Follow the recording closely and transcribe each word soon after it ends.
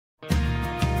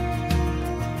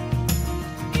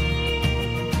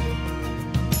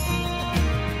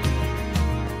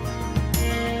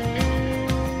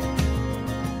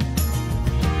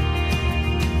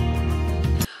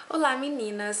Olá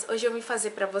meninas, hoje eu vim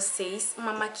fazer pra vocês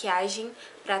uma maquiagem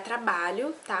pra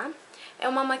trabalho, tá? É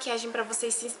uma maquiagem pra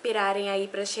vocês se inspirarem aí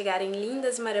pra chegarem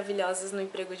lindas e maravilhosas no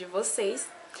emprego de vocês.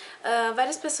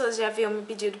 Várias pessoas já haviam me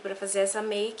pedido pra fazer essa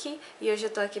make e hoje eu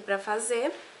tô aqui pra fazer.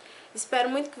 Espero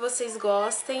muito que vocês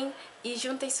gostem e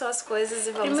juntem suas coisas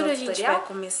e vamos ao tutorial. Primeiro a gente vai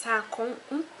começar com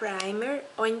um primer,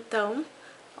 ou então,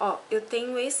 ó, eu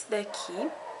tenho esse daqui,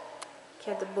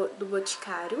 que é do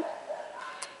Boticário.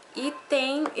 E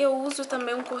eu uso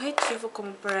também um corretivo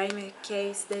como primer, que é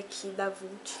esse daqui da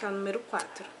Vult, que é o número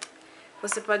 4.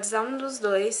 Você pode usar um dos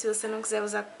dois, se você não quiser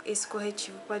usar esse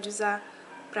corretivo, pode usar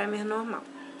o primer normal.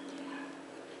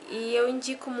 E eu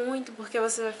indico muito porque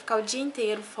você vai ficar o dia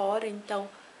inteiro fora, então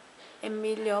é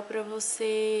melhor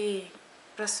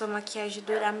pra sua maquiagem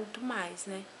durar muito mais,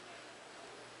 né?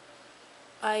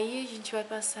 Aí a gente vai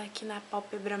passar aqui na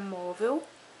pálpebra móvel,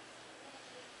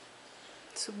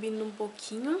 subindo um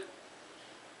pouquinho.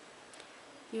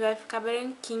 E vai ficar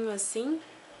branquinho assim,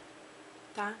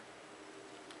 tá?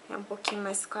 É um pouquinho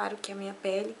mais claro que a minha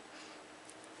pele.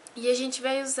 E a gente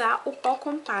vai usar o pó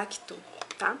compacto,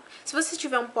 tá? Se você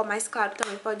tiver um pó mais claro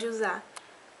também pode usar.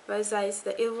 Vai usar esse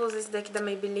daqui. Eu vou usar esse daqui da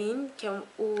Maybelline, que é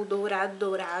o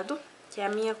dourado, que é a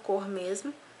minha cor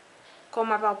mesmo.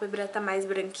 Como a pálpebra tá mais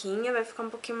branquinha, vai ficar um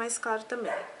pouquinho mais claro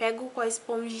também. Pego com a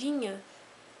esponjinha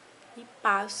e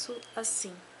passo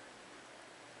assim.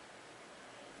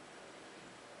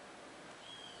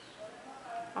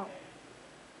 Ó.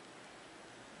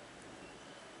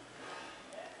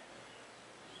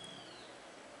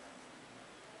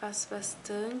 Passo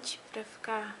bastante pra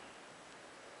ficar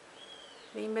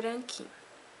bem branquinho.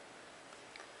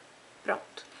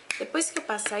 Pronto. Depois que eu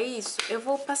passar isso, eu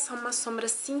vou passar uma sombra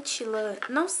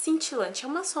cintilante, não cintilante, é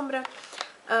uma sombra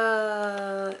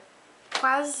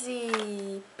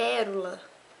quase pérola.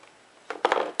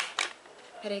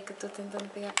 Peraí que eu tô tentando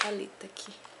pegar a paleta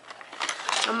aqui.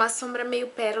 É uma sombra meio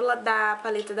pérola da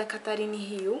paleta da Catarine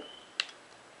Hill,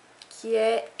 que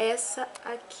é essa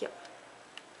aqui,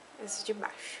 ó. Essa de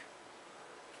baixo.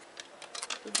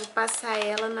 Eu vou passar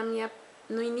ela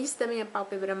no início da minha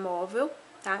pálpebra móvel,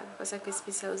 tá? Vou passar com esse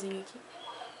pincelzinho aqui.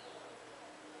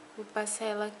 Vou passar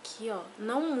ela aqui, ó.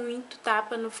 Não muito, tá?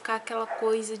 Pra não ficar aquela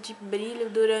coisa de brilho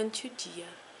durante o dia.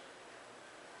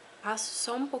 Passo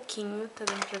só um pouquinho, tá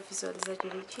dando pra visualizar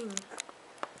direitinho?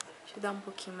 Deixa eu dar um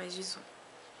pouquinho mais de zoom.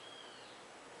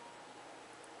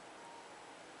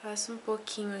 Passo um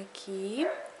pouquinho aqui.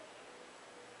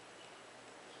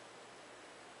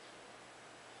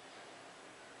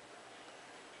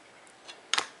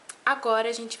 Agora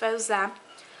a gente vai usar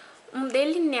um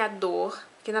delineador,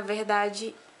 que na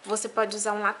verdade você pode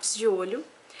usar um lápis de olho.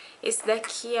 Esse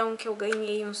daqui é um que eu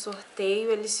ganhei no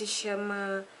sorteio, ele se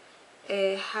chama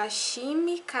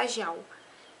Hashimi Kajal.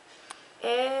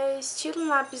 É estilo um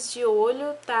lápis de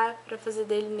olho, tá? Pra fazer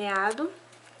delineado.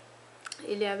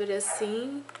 Ele abre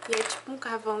assim e é tipo um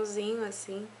carvãozinho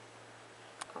assim.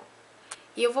 Ó.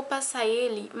 E eu vou passar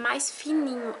ele mais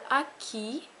fininho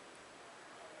aqui.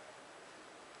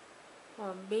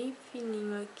 Ó, bem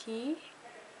fininho aqui.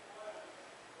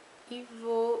 E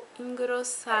vou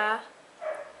engrossar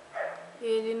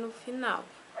ele no final.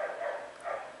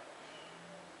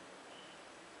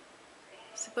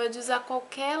 Você pode usar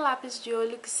qualquer lápis de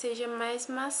olho que seja mais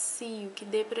macio, que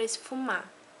dê pra esfumar.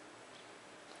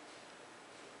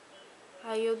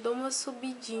 Aí eu dou uma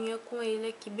subidinha com ele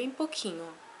aqui, bem pouquinho,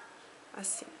 ó.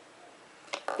 Assim.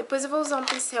 Depois eu vou usar um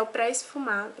pincel pra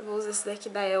esfumar. Eu vou usar esse daqui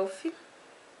da Elf.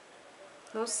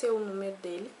 Não sei o número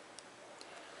dele.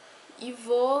 E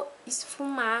vou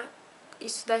esfumar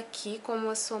isso daqui com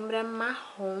uma sombra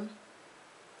marrom.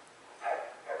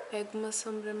 Pego uma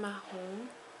sombra marrom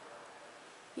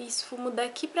e esfumo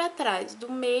daqui pra trás,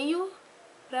 do meio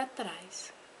pra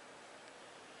trás.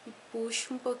 E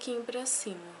puxo um pouquinho pra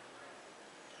cima.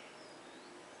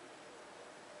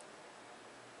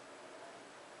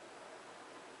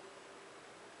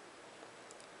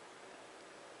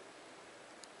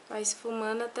 Vai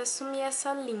esfumando até sumir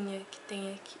essa linha que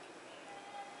tem aqui.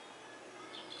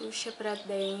 Puxa pra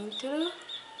dentro.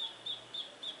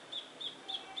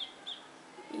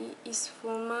 E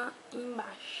esfuma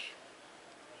embaixo.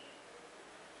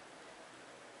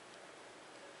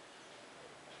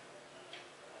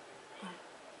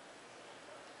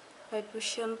 Vai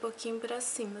puxando um pouquinho pra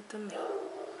cima também.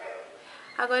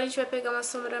 Agora a gente vai pegar uma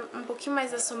sombra, um pouquinho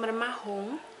mais da sombra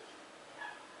marrom.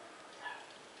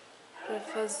 Pra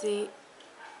fazer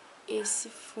esse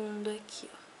fundo aqui,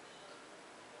 ó.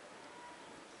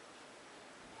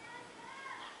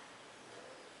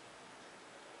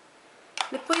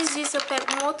 Depois disso, eu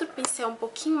pego um outro pincel um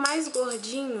pouquinho mais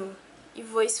gordinho e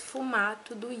vou esfumar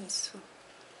tudo isso.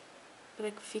 para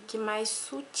que fique mais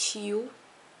sutil,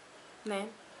 né?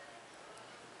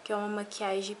 Que é uma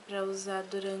maquiagem para usar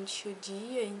durante o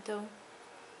dia, então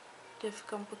vai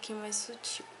ficar um pouquinho mais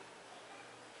sutil.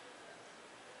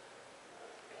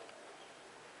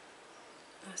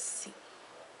 Assim.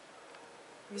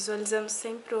 Visualizando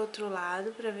sempre o outro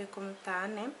lado pra ver como tá,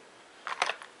 né?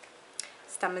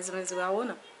 Se tá mais ou menos igual ou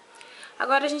não.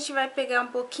 Agora a gente vai pegar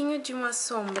um pouquinho de uma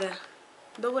sombra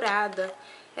dourada.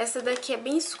 Essa daqui é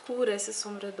bem escura, essa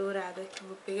sombra dourada que eu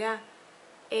vou pegar.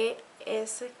 É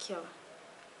essa aqui, ó.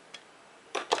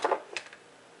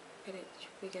 Peraí, deixa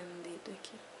eu pegar no dedo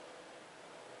aqui.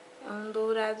 É um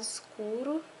dourado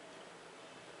escuro.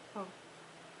 Ó.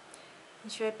 A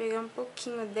gente vai pegar um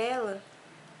pouquinho dela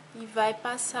e vai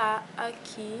passar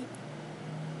aqui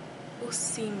por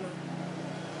cima.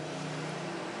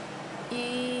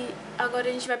 E agora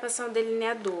a gente vai passar um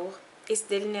delineador. Esse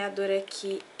delineador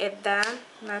aqui é da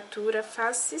Natura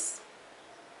Faces.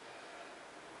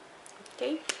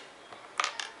 Ok?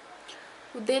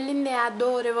 O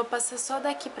delineador eu vou passar só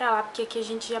daqui pra lá, porque aqui a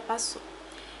gente já passou.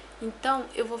 Então,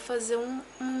 eu vou fazer um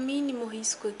mínimo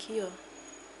risco aqui, ó.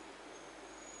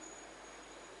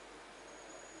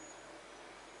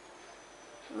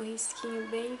 Um risquinho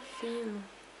bem fino.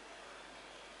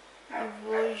 E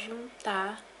vou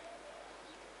juntar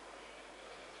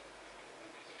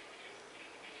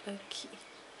aqui.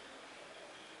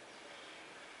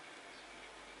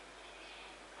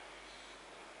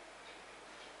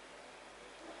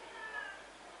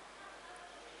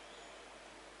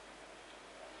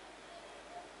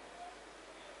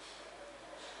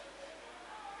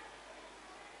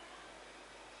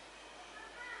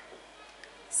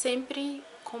 Sempre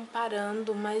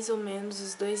comparando mais ou menos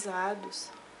os dois lados,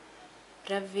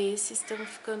 pra ver se estão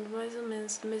ficando mais ou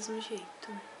menos do mesmo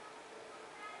jeito.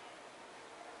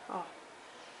 Ó.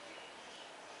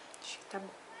 Acho que tá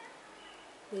bom.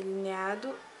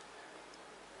 Delineado.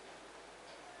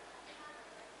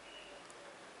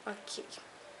 Ok.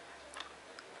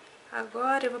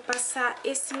 Agora eu vou passar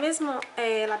esse mesmo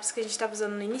lápis que a gente tava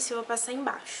usando no início, eu vou passar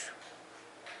embaixo.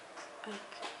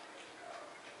 Aqui.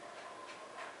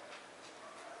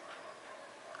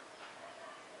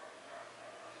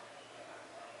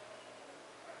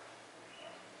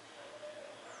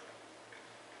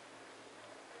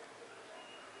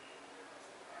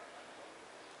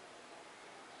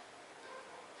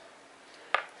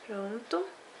 Pronto.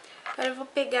 Agora eu vou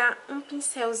pegar um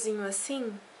pincelzinho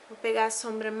assim, vou pegar a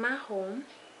sombra marrom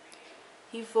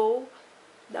e vou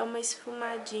dar uma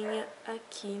esfumadinha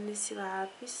aqui nesse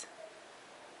lápis,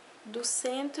 do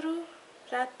centro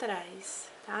pra trás,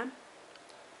 tá?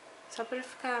 Só pra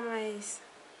ficar mais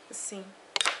assim,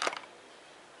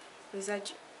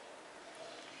 coisadinho.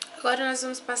 Agora nós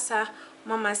vamos passar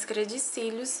uma máscara de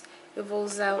cílios. Eu vou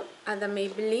usar a da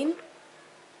Maybelline,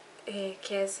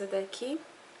 que é essa daqui.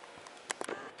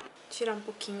 Tirar um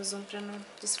pouquinho o zoom pra não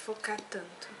desfocar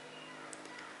tanto.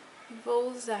 E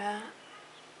vou usar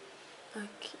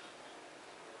aqui.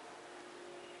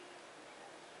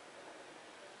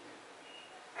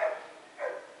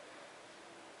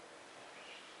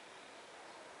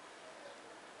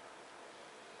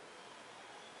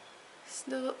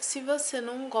 Se você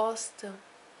não gosta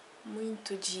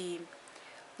muito de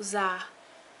usar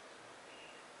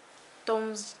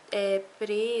tons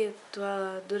preto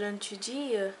durante o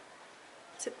dia,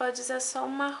 você pode usar só o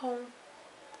marrom.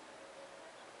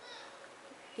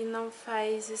 E não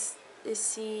faz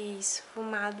esse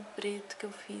esfumado preto que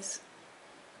eu fiz.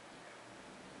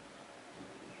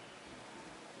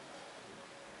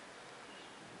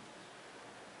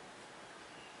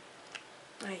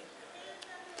 Aí.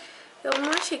 Eu não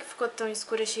achei que ficou tão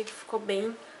escuro, achei que ficou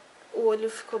bem. O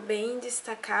olho ficou bem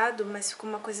destacado, mas ficou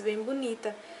uma coisa bem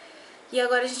bonita. E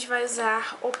agora a gente vai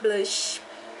usar o blush.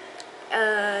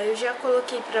 Eu já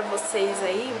coloquei pra vocês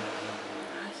aí.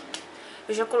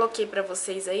 Eu já coloquei pra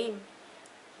vocês aí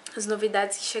as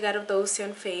novidades que chegaram da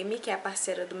Ocean Fame, que é a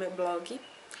parceira do meu blog.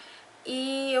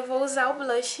 E eu vou usar o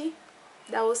blush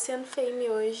da Ocean Fame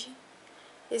hoje.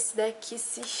 Esse daqui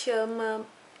se chama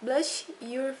Blush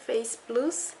Your Face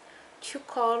Plus To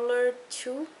Color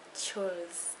To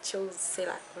Choose, sei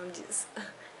lá como diz.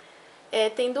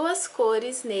 Tem duas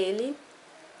cores nele.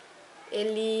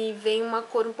 Ele vem uma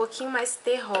cor um pouquinho mais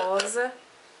terrosa,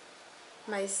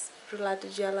 mais pro lado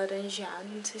de alaranjado.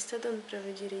 Não sei se tá dando pra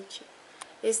ver direitinho.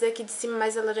 Esse daqui de cima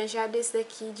mais alaranjado e esse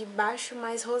daqui de baixo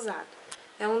mais rosado.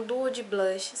 É um duo de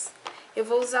blushes. Eu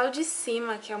vou usar o de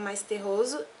cima, que é o mais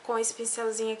terroso, com esse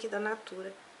pincelzinho aqui da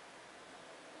Natura.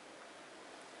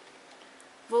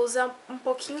 Vou usar um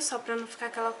pouquinho só pra não ficar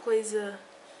aquela coisa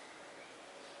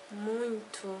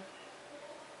muito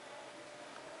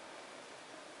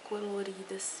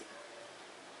colorida assim.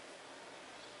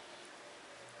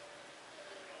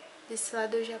 Desse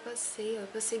lado eu já passei, ó.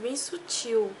 Passei bem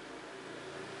sutil.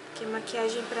 Porque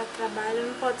maquiagem pra trabalho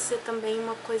não pode ser também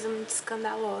uma coisa muito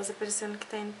escandalosa, parecendo que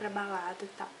tá indo pra balada e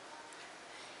tal.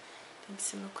 Tem que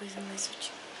ser uma coisa mais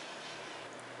sutil.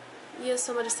 E a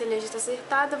sobrancelha já tá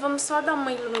acertada. Vamos só dar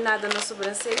uma iluminada na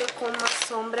sobrancelha com uma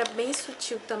sombra bem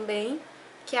sutil também,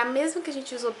 que é a mesma que a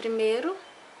gente usou primeiro.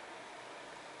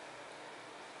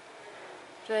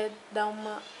 Pra dar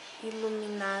uma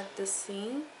iluminada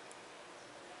assim.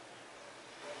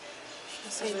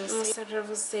 Vou mostrar pra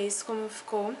vocês como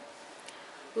ficou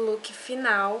o look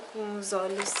final, com os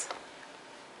olhos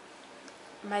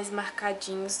mais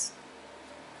marcadinhos.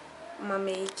 Uma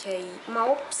make aí,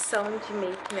 uma opção de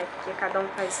make, né? Porque cada um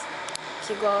faz o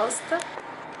que gosta.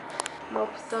 Uma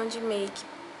opção de make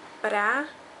pra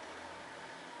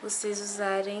vocês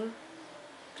usarem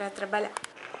pra trabalhar.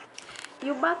 E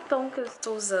o batom que eu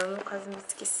estou usando, quase me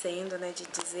esquecendo, né, de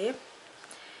dizer,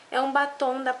 é um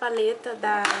batom da paleta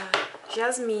da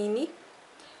Jasmine,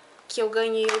 que eu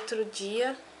ganhei outro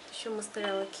dia. Deixa eu mostrar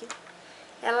ela aqui.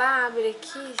 Ela abre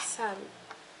aqui, sabe?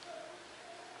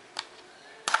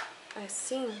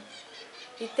 Assim.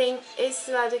 E tem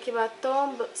esse lado aqui,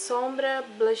 batom, sombra,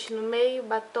 blush no meio,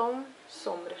 batom,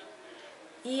 sombra.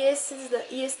 E esse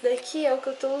daqui é o que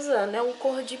eu tô usando. É um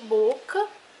cor de boca.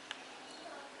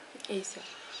 Esse, ó.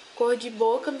 Cor de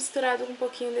boca misturado com um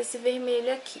pouquinho desse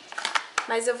vermelho aqui.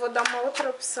 Mas eu vou dar uma outra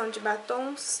opção de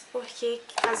batons, porque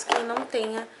caso quem não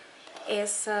tenha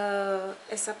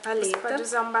essa paleta, você pode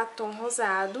usar um batom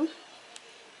rosado,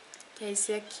 que é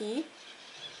esse aqui.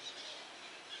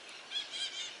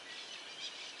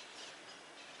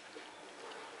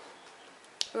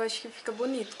 Eu acho que fica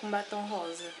bonito com batom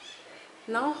rosa.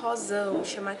 Não rosão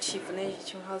chamativo, né,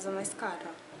 gente? Um rosa mais claro,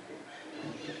 ó.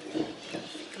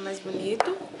 Fica mais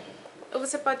bonito. Ou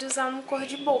você pode usar um cor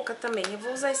de boca também. Eu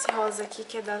vou usar esse rosa aqui,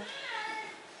 que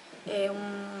é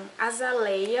um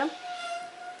azaleia.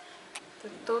 Tá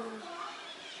todo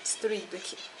destruído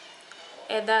aqui.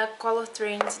 É da Color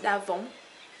Trends da Avon.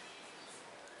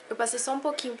 Eu passei só um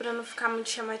pouquinho pra não ficar muito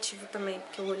chamativo também,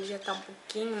 porque o olho já tá um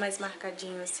pouquinho mais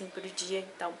marcadinho assim pro dia,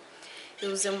 então eu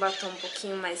usei um batom um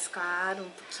pouquinho mais claro, um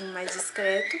pouquinho mais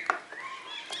discreto.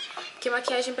 Porque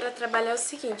maquiagem pra trabalhar é o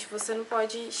seguinte, você não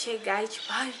pode chegar e tipo,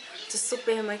 ai, tô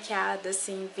super maquiada,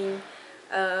 assim, vir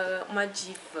uma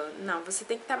diva. Não, você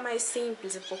tem que estar mais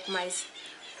simples, um pouco mais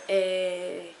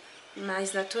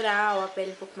natural, a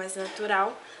pele um pouco mais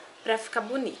natural, pra ficar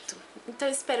bonito. Então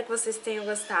eu espero que vocês tenham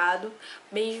gostado.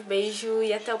 Beijo, beijo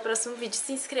e até o próximo vídeo.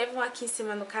 Se inscrevam aqui em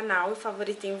cima no canal e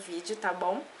favoritem o vídeo, tá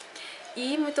bom?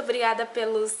 E muito obrigada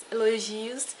pelos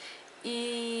elogios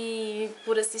e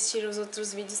por assistir os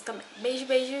outros vídeos também. Beijo,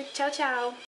 beijo, tchau, tchau!